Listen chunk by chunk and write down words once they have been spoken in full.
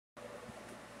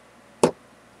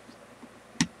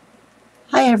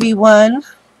Hi everyone.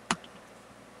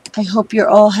 I hope you're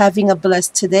all having a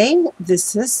blessed today.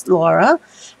 This is Laura,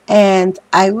 and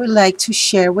I would like to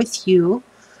share with you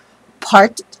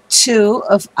part two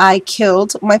of I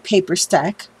Killed My Paper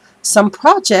Stack, some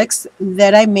projects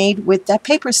that I made with that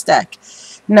paper stack.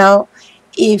 Now,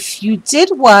 if you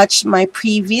did watch my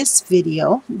previous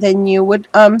video, then you would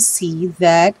see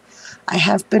that I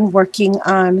have been working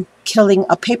on killing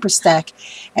a paper stack,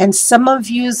 and some of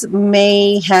you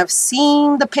may have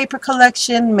seen the paper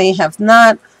collection, may have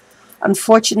not.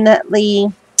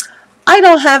 Unfortunately, I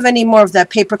don't have any more of that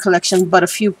paper collection but a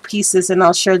few pieces, and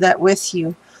I'll share that with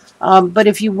you. But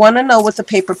if you want to know what the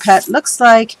paper pet looks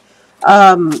like,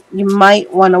 you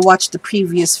might want to watch the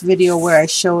previous video where I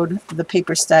showed the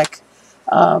paper stack.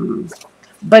 Um,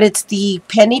 but it's the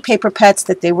penny paper pets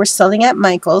that they were selling at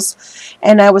Michael's,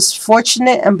 and I was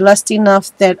fortunate and blessed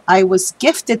enough that I was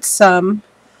gifted some.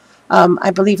 I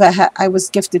believe I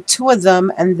was gifted two of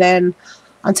them, and then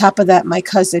on top of that, my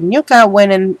cousin Yuka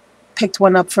went and picked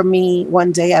one up for me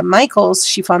one day at Michael's.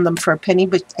 She found them for a penny,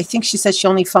 but I think she said she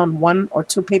only found one or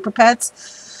two paper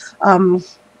pads.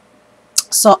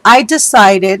 So I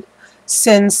decided,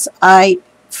 since I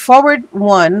forward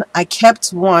one, I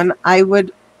kept one, I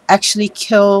would actually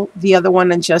kill the other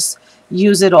one and just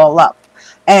use it all up.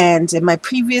 And in my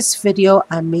previous video,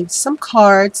 I made some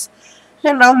cards.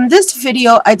 And on this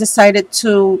video, I decided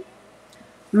to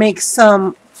make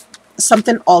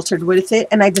something altered with it,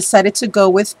 and I decided to go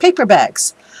with paper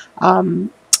bags. The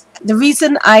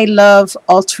reason I love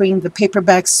altering the paper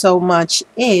bags so much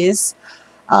is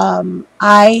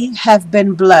I have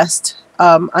been blessed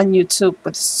on YouTube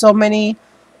with so many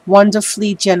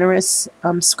wonderfully generous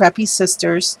scrappy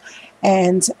sisters,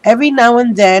 and every now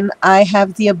and then I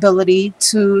have the ability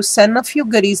to send a few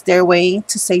goodies their way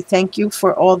to say thank you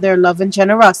for all their love and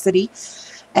generosity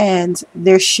and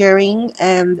their sharing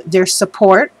and their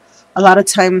support. A lot of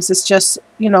times it's just,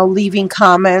 leaving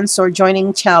comments or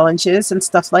joining challenges and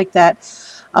stuff like that.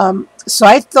 So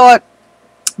I thought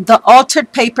the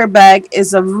altered paper bag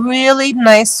is a really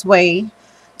nice way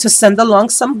to send along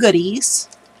some goodies.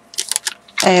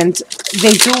 And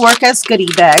they do work as goodie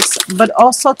bags, but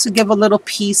also to give a little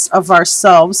piece of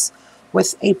ourselves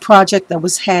with a project that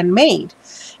was handmade.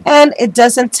 And it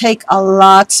doesn't take a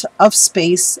lot of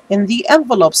space in the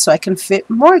envelope, so I can fit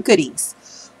more goodies,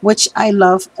 which I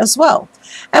love as well.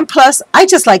 And plus, I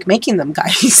just like making them,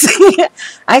 guys.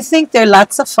 I think they're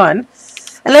lots of fun.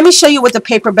 And let me show you what the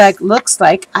paper bag looks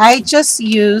like. I just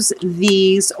use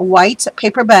these white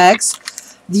paper bags.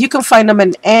 You can find them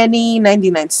in any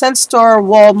 99-cent store,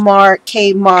 Walmart,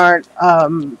 Kmart,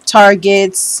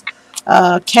 Targets,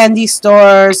 candy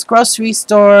stores, grocery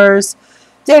stores.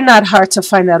 They're not hard to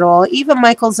find at all. Even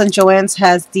Michael's and Joann's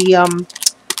has the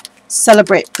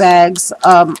Celebrate bags.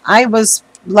 I was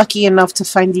lucky enough to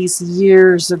find these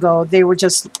years ago. They were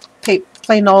just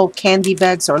plain old candy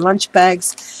bags or lunch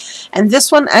bags. And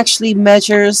this one actually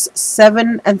measures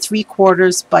 7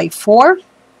 3/4 by 4.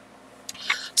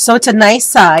 So it's a nice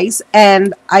size,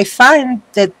 and I find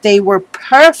that they were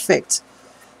perfect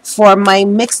for my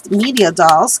mixed media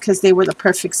dolls because they were the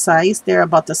perfect size. They're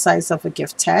about the size of a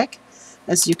gift tag,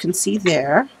 as you can see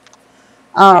there.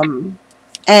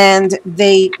 And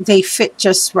they fit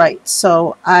just right.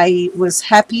 So I was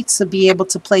happy to be able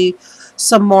to play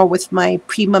some more with my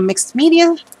Prima mixed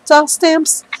media doll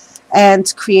stamps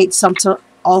and create something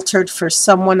altered for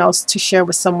someone else to share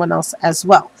with someone else as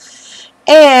well.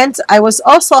 And I was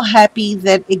also happy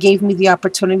that it gave me the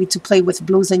opportunity to play with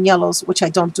blues and yellows, which I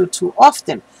don't do too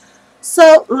often.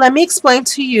 So let me explain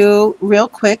to you real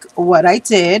quick what I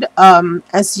did.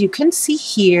 As you can see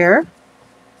here,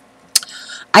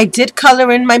 I did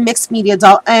color in my mixed media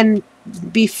doll, and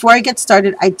before I get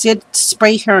started, I did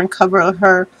spray her and cover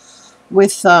her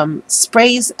with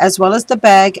sprays as well as the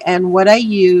bag. And what I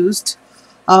used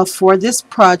for this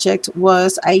project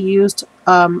was I used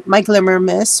my Glimmer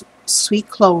Mist Sweet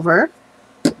Clover.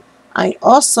 I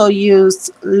also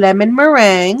used Lemon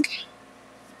Meringue,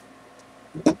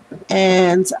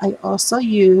 and I also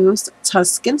used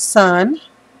Tuscan Sun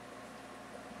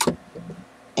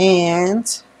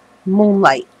and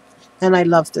Moonlight. And I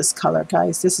love this color,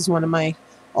 guys. This is one of my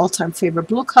all-time favorite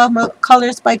blue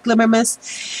colors by Glimmer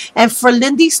Mist. And for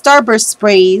Lindy Starburst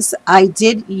sprays, I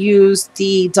did use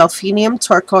the Delphinium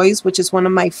Turquoise, which is one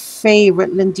of my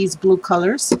favorite Lindy's blue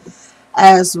colors,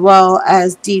 as well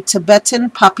as the Tibetan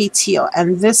Poppy Teal.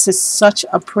 And this is such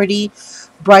a pretty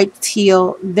bright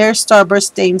teal. Their Starburst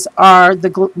stains are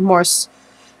the more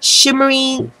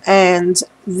shimmery, and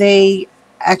they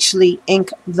actually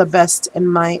ink the best in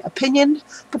my opinion.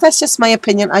 But that's just my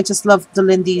opinion. I just love the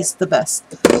Lindy's the best.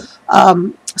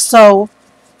 So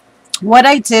What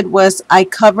I did was I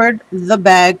covered the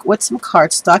bag with some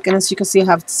cardstock, and as you can see, I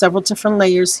have several different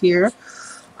layers here.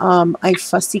 I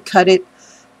fussy cut it,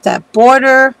 that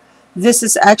border. This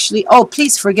is actually, oh,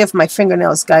 please forgive my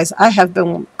fingernails, guys. I have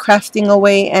been crafting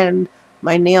away and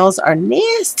my nails are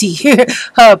nasty.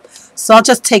 So I'll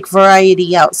just take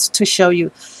variety out to show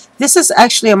you. This is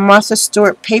actually a Martha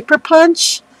Stewart paper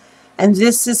punch, and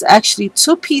this is actually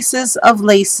 2 pieces of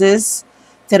laces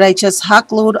that I just hot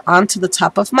glued onto the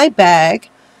top of my bag.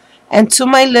 And to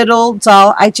my little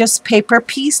doll, I just paper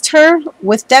pieced her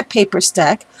with that paper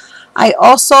stack. I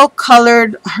also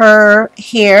colored her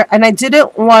hair, and I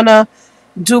didn't want to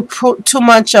do too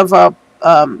much of a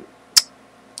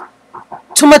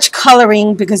too much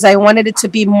coloring because I wanted it to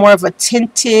be more of a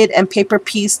tinted and paper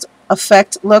pieced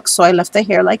effect look, so I left the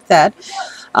hair like that.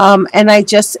 And I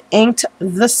just inked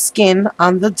the skin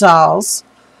on the dolls.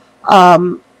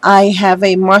 I have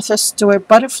a Martha Stewart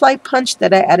butterfly punch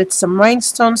that I added some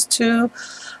rhinestones to.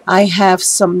 I have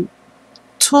some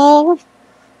tulle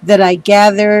that I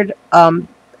gathered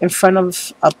in front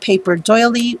of a paper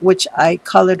doily, which I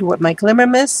colored with my Glimmer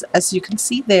Mist, as you can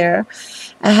see there.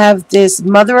 I have this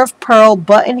mother of pearl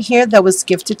button here that was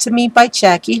gifted to me by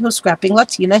Jackie, who's Scrapping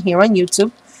Latina here on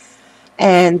YouTube.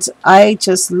 And I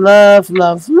just love,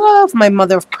 love, love my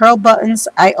mother of pearl buttons.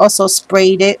 I also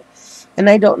sprayed it, and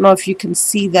I don't know if you can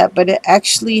see that, but it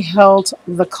actually held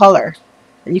the color.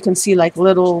 And you can see like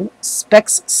little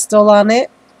specks still on it.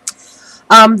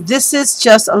 This is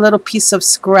just a little piece of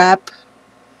scrap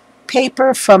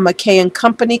paper from a K &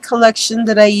 Company collection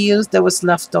that I used that was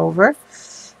left over.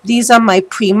 These are my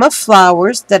Prima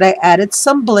flowers that I added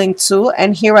some bling to,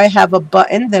 and here I have a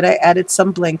button that I added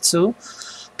some bling to.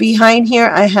 Behind here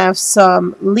I have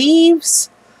some leaves,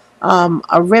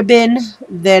 a ribbon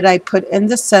that I put in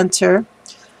the center.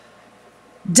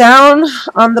 Down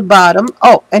on the bottom,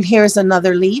 oh, and here's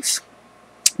another leaf.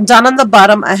 Down on the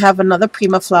bottom I have another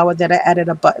Prima flower that I added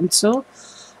a button to.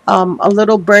 A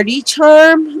little birdie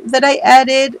charm that I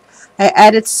added. I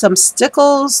added some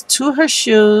stickles to her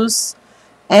shoes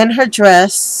and her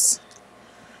dress.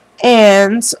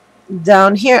 And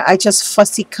down here I just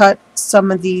fussy cut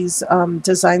some of these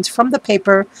designs from the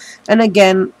paper. And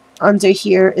again, under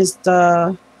here is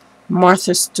the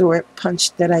Martha Stewart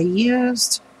punch that I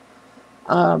used.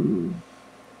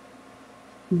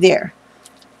 There.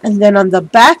 And then on the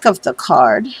back of the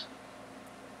card,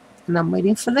 and I'm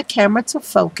waiting for the camera to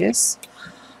focus,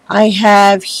 I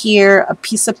have here a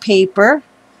piece of paper.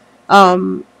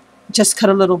 Just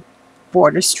cut a little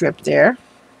border strip there.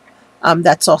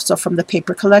 That's also from the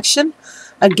paper collection.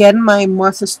 Again, my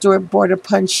Martha Stewart border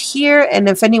punch here. And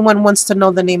if anyone wants to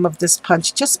know the name of this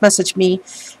punch, just message me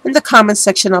in the comment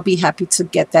section. I'll be happy to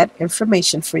get that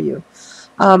information for you.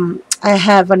 I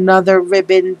have another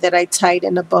ribbon that I tied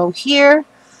in a bow here.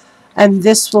 And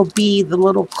this will be the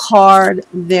little card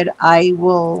that I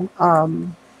will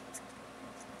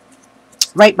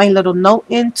write my little note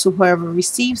in to whoever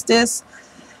receives this.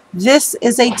 This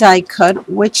is a die cut,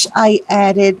 which I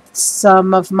added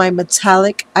some of my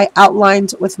metallic. I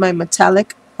outlined with my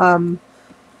metallic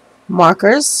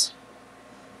markers.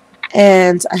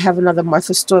 And I have another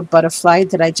Martha Stewart butterfly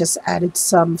that I just added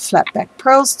some flat back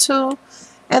pearls to.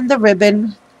 And the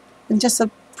ribbon. And just a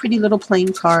pretty little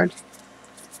plain card.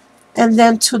 And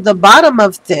then to the bottom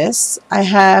of this, I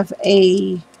have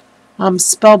a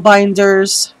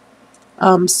Spellbinders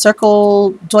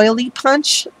circle doily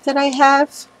punch that I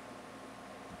have.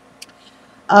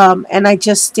 And I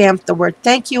just stamped the word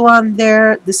thank you on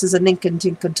there. This is an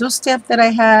Inka-Dinka-Doo stamp that I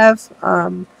have.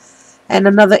 And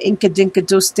another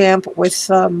Inka-Dinka-Doo stamp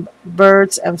with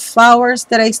birds and flowers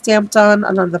that I stamped on.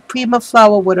 Another Prima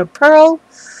flower with a pearl.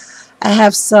 I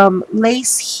have some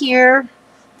lace here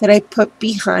that I put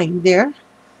behind there.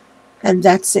 And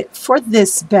that's it for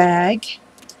this bag.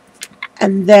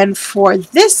 And then for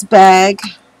this bag,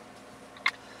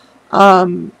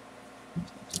 pretty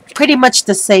much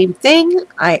the same thing.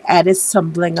 I added some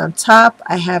bling on top.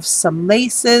 I have some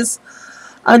laces.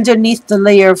 Underneath the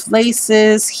layer of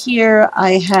laces here,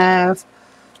 I have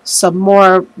some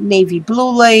more navy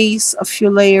blue lace, a few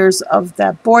layers of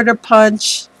that border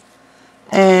punch.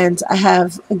 And I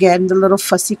have, again, the little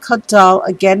fussy cut doll.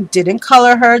 Again, didn't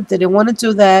color her, didn't want to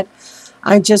do that.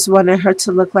 I just wanted her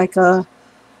to look like a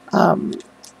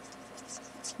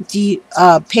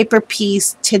paper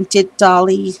piece tinted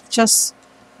dolly. Just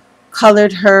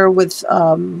colored her with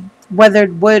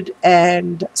weathered wood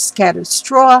and scattered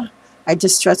straw. I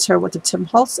distressed her with the Tim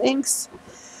Holtz inks.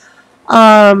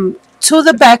 To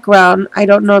the background, I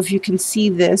don't know if you can see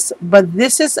this, but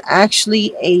this is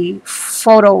actually a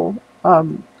photo,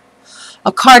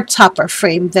 a card topper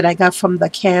frame that I got from the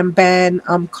Kanban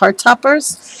card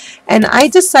toppers, and I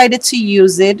decided to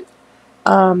use it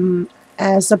um,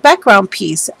 as a background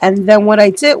piece. And then what I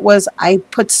did was I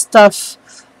put stuff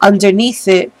underneath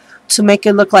it to make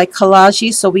it look like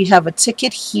collage. So we have a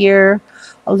ticket here,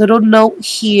 a little note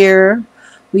here.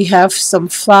 We have some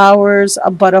flowers,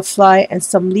 a butterfly, and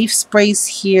some leaf sprays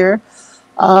here.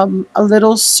 A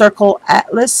little circle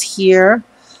atlas here.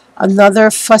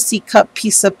 Another fussy cut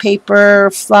piece of paper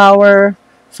flower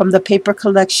from the paper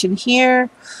collection here.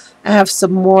 I have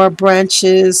some more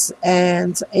branches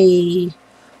and a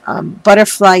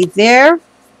butterfly there.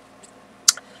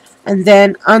 And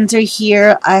then under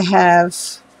here I have,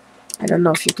 I don't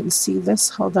know if you can see this,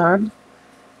 hold on.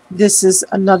 This is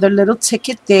another little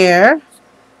ticket there.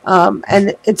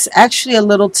 And it's actually a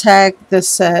little tag that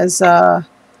says,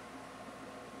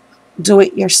 do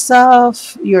it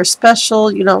yourself, you're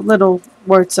special, you know, little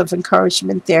words of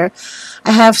encouragement there.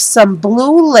 I have some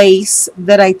blue lace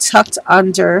that I tucked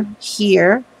under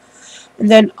here.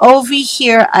 And then over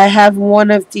here, I have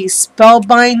one of these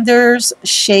spellbinders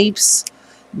shapes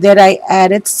that I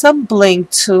added some bling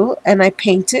to, and I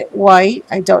painted white.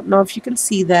 I don't know if you can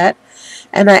see that.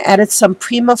 And I added some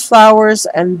Prima flowers,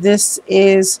 and this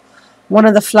is one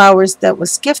of the flowers that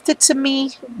was gifted to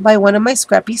me by one of my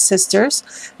scrappy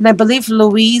sisters. And I believe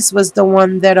Louise was the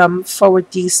one that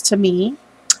forwarded these to me.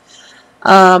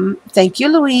 Thank you,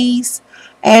 Louise.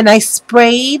 And I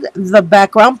sprayed the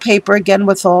background paper again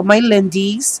with all my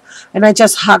Lindy's, and I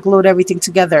just hot glued everything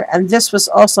together. And this was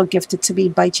also gifted to me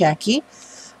by Jackie.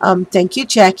 Thank you,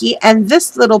 Jackie. And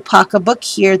this little pocketbook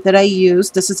here that I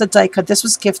used, this is a die cut. This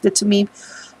was gifted to me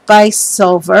by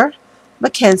Silver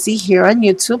Mackenzie here on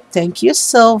YouTube. Thank you,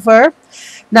 Silver.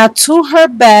 Now to her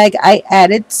bag, I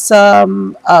added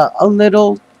some a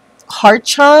little heart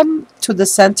charm to the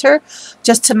center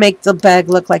just to make the bag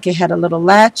look like it had a little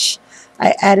latch.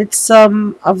 I added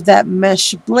some of that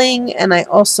mesh bling, and I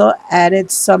also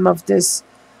added some of this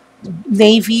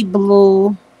navy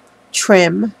blue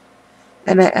trim,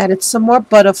 and I added some more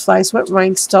butterflies with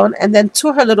rhinestone. And then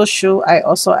to her little shoe, I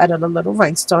also added a little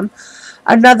rhinestone,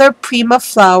 another Prima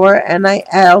flower, and I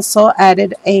also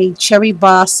added a cherry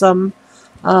blossom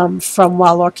from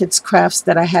Wild Orchids Crafts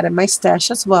that I had in my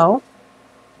stash as well.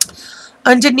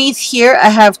 Underneath here, I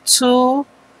have two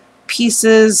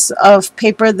pieces of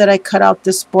paper that I cut out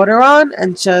this border on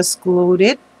and just glued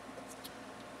it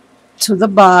to the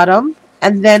bottom.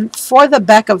 And then for the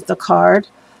back of the card,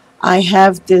 I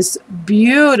have this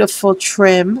beautiful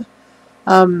trim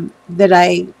that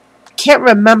I can't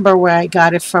remember where I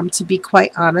got it from, to be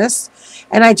quite honest.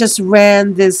 And I just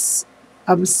ran this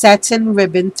satin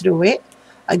ribbon through it.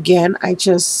 Again, I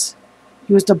just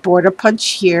used a border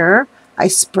punch here. I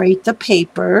sprayed the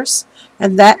papers,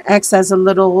 and that acts as a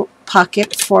little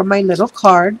pocket for my little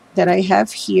card that I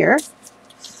have here.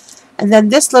 And then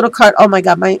this little card, oh my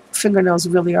god, my fingernails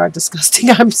really are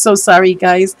disgusting. I'm so sorry,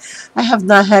 guys. I have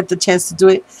not had the chance to do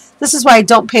it. This is why I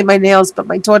don't paint my nails, but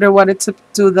my daughter wanted to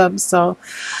do them. So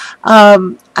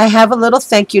I have a little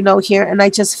thank you note here, and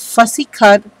I just fussy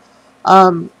cut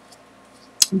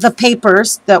the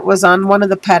papers that was on one of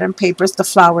the pattern papers, the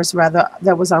flowers rather,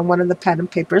 that was on one of the pattern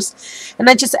papers. And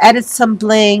I just added some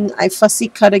bling. I fussy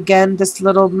cut again this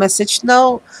little message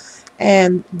note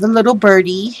and the little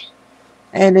birdie,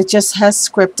 and it just has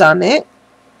script on it.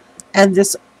 And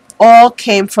this all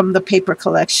came from the paper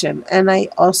collection. And I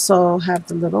also have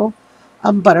the little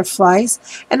butterflies,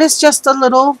 and it's just a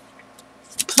little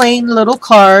plain little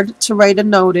card to write a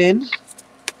note in.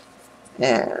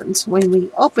 And when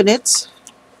we open it,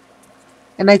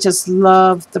 and I just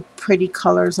love the pretty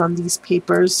colors on these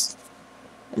papers.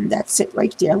 And that's it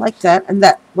right there, like that. And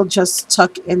that will just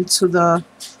tuck into the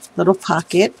little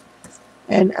pocket.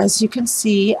 And as you can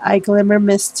see, I glimmer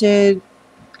misted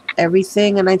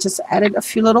everything. And I just added a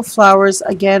few little flowers.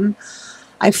 Again,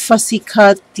 I fussy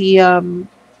cut the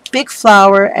big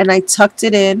flower, and I tucked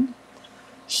it in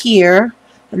here.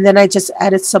 And then I just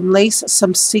added some lace,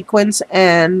 some sequins,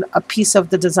 and a piece of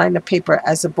the designer paper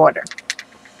as a border.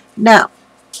 Now,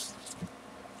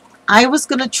 I was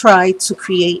going to try to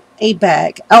create a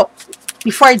bag. Oh,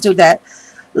 before I do that,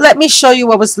 let me show you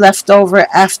what was left over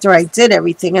after I did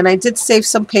everything. And I did save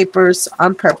some papers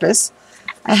on purpose.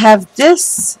 I have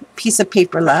this piece of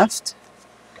paper left.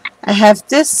 I have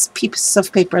this piece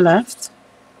of paper left.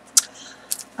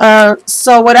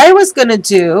 So what I was going to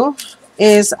do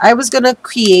is I was going to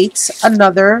create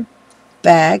another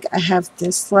bag. I have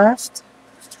this left.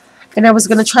 And I was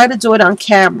going to try to do it on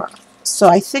camera. So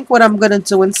I think what I'm going to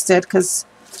do instead, because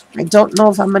I don't know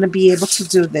if I'm going to be able to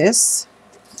do this.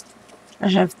 I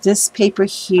have this paper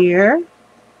here.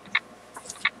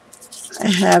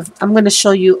 I'm going to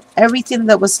show you everything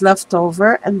that was left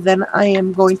over, and then I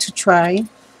am going to try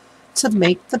to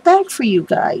make the bag for you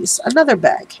guys, another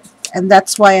bag. And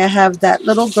that's why I have that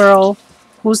little girl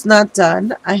who's not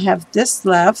done. I have this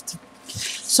left.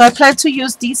 So I plan to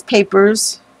use these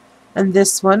papers and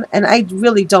this one, and I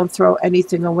really don't throw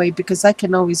anything away because I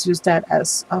can always use that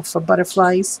as for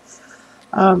butterflies.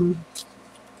 Um,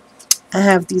 I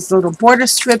have these little border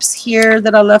strips here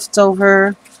that are left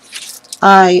over.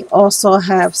 I also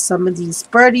have some of these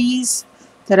birdies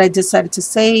that I decided to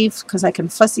save because I can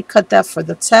fussy cut that for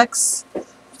the text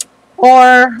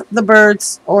or the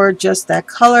birds or just that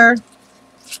color.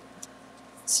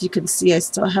 So you can see I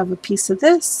still have a piece of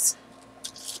this.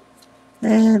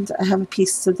 And I have a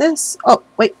piece of this. Oh,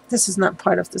 wait, this is not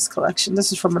part of this collection.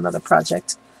 This is from another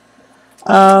project.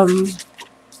 And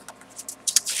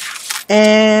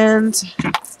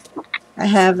I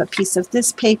have a piece of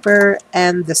this paper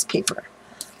and this paper.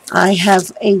 I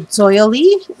have a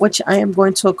doily, which I am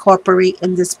going to incorporate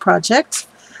in this project.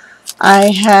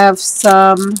 I have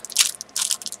some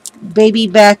baby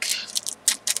blue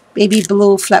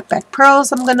flat back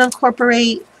pearls I'm going to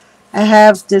incorporate. I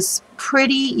have this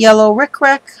pretty yellow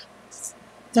rickrack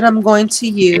that I'm going to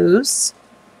use.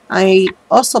 I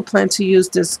also plan to use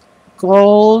this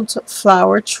gold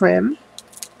flower trim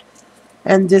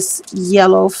and this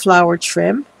yellow flower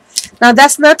trim. Now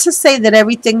that's not to say that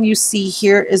everything you see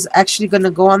here is actually going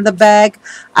to go on the bag.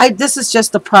 This is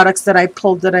just the products that I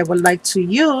pulled that I would like to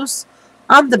use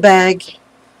on the bag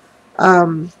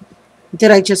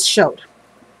that I just showed.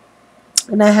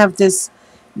 And I have this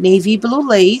navy blue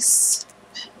lace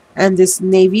and this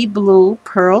navy blue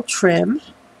pearl trim.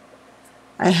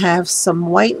 I have some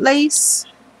white lace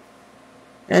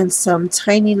and some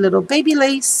tiny little baby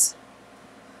lace.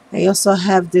 I also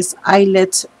have this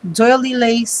eyelet doily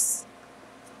lace.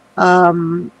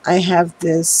 I have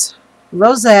this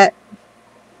rosette.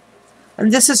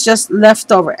 And this is just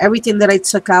leftover. Everything that I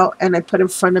took out and I put in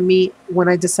front of me when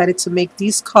I decided to make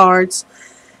these cards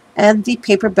and the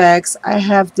paper bags. I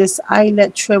have this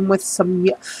eyelet trim with some,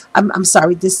 I'm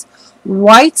sorry, this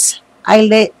white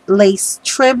eyelet lace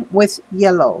trim with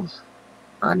yellow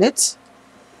on it.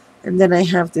 And then I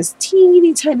have this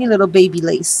teeny tiny little baby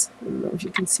lace. I don't know if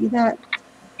you can see that.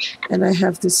 And I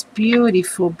have this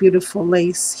beautiful, beautiful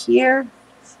lace here.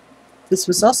 This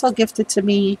was also gifted to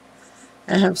me.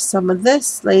 I have some of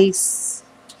this lace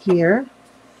here.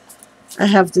 I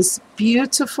have this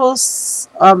beautiful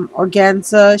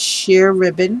organza sheer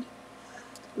ribbon.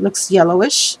 Looks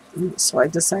yellowish, so I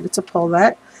decided to pull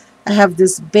that. I have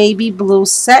this baby blue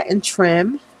satin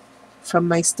trim from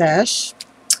my stash.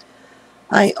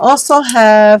 I also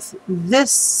have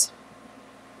this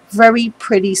very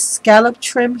pretty scallop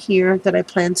trim here that I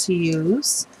plan to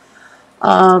use.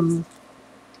 I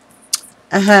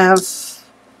have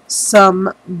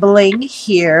some bling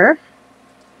here.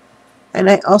 And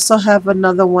I also have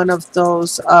another one of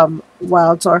those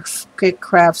Wild Orchid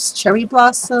Crafts cherry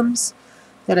blossoms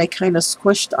that I kind of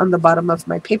squished on the bottom of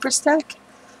my paper stack.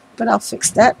 But I'll fix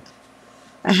that.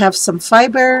 I have some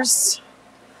fibers.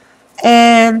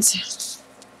 And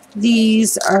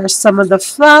these are some of the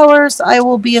flowers I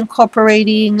will be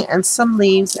incorporating and some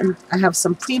leaves. And I have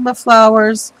some Prima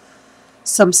flowers,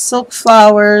 some silk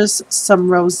flowers, some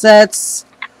rosettes,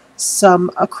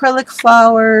 some acrylic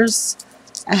flowers.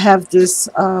 I have this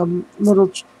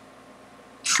little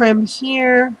trim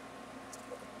here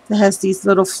that has these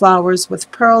little flowers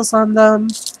with pearls on them.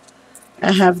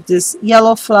 I have this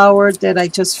yellow flower that I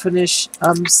just finished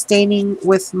staining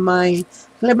with my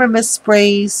Glimmer Mist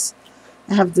sprays.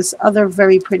 I have this other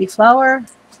very pretty flower.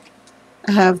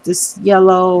 I have this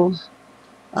yellow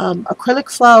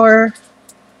acrylic flower.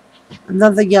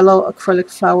 Another yellow acrylic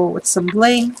flower with some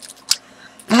bling.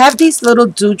 I have these little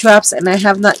dewdrops and I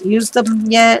have not used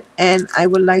them yet, and I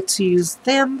would like to use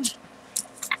them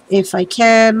if I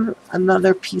can.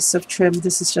 Another piece of trim.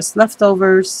 This is just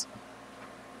leftovers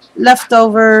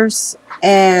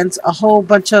and a whole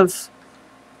bunch of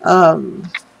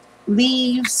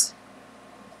leaves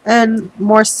and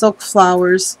more silk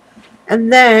flowers.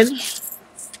 And then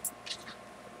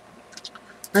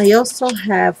I also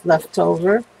have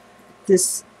leftover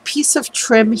this piece of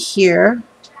trim here.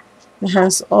 It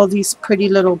has all these pretty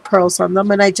little pearls on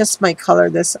them, and I just might color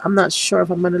this. I'm not sure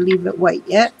if I'm going to leave it white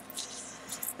yet.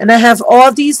 And I have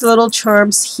all these little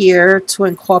charms here to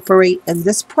incorporate in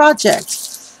this project.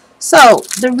 So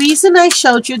the reason I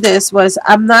showed you this was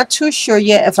I'm not too sure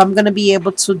yet if I'm going to be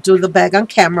able to do the bag on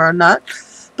camera or not.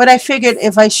 But I figured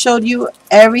if I showed you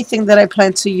everything that I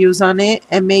plan to use on it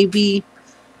and maybe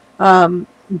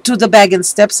do the bag in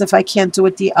steps if I can't do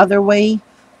it the other way,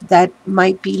 That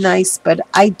might be nice, but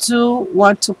I do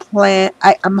want to plan.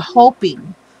 I'm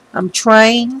hoping, I'm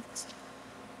trying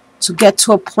to get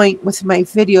to a point with my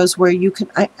videos where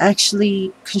I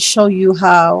actually can show you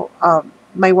how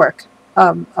my work,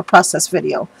 a process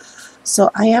video. So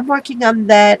I am working on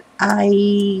that.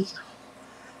 I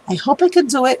hope I can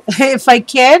do it. If I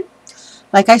can,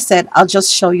 like I said, I'll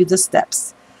just show you the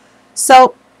steps.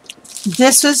 So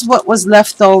this is what was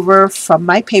left over from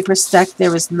my paper stack.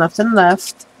 There is nothing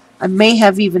left. I may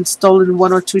have even stolen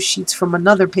one or two sheets from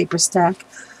another paper stack,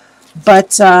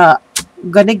 but I'm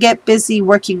gonna get busy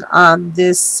working on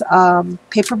this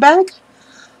paper bag.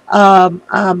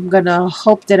 I'm gonna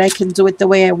hope that I can do it the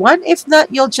way I want. If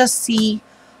not, you'll just see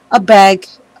a bag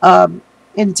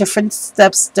in different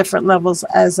steps, different levels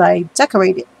as I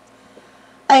decorate it.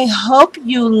 I hope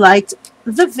you liked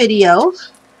the video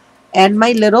and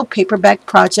my little paper bag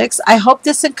projects. I hope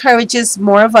this encourages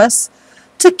more of us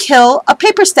to kill a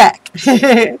paper stack.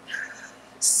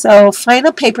 So find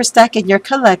a paper stack in your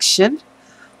collection,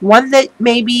 one that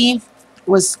maybe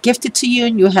was gifted to you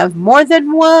and you have more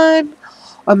than one,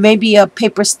 or maybe a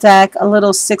paper stack, a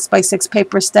little 6x6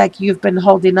 paper stack you've been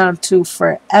holding on to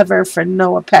forever for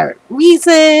no apparent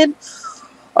reason,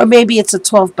 or maybe it's a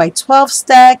 12x12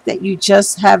 stack that you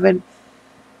just haven't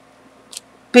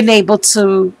been able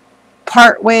to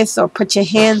part with or put your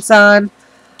hands on.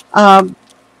 Um,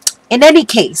 in any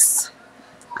case,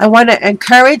 I want to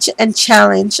encourage and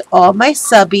challenge all my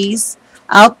subbies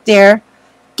out there.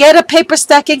 Get a paper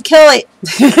stack and kill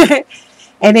it.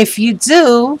 And if you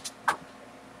do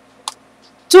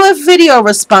a video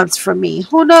response from me.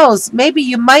 Who knows? Maybe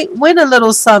you might win a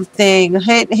little something.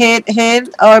 Hint, hint,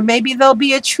 hint. Or maybe there'll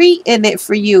be a treat in it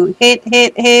for you. Hint,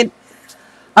 hint, hint.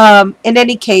 In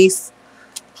any case,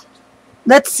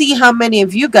 let's see how many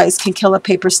of you guys can kill a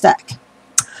paper stack.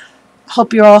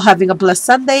 Hope you're all having a blessed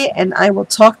Sunday, and I will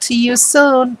talk to you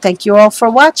soon. Thank you all for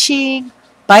watching.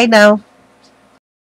 Bye now.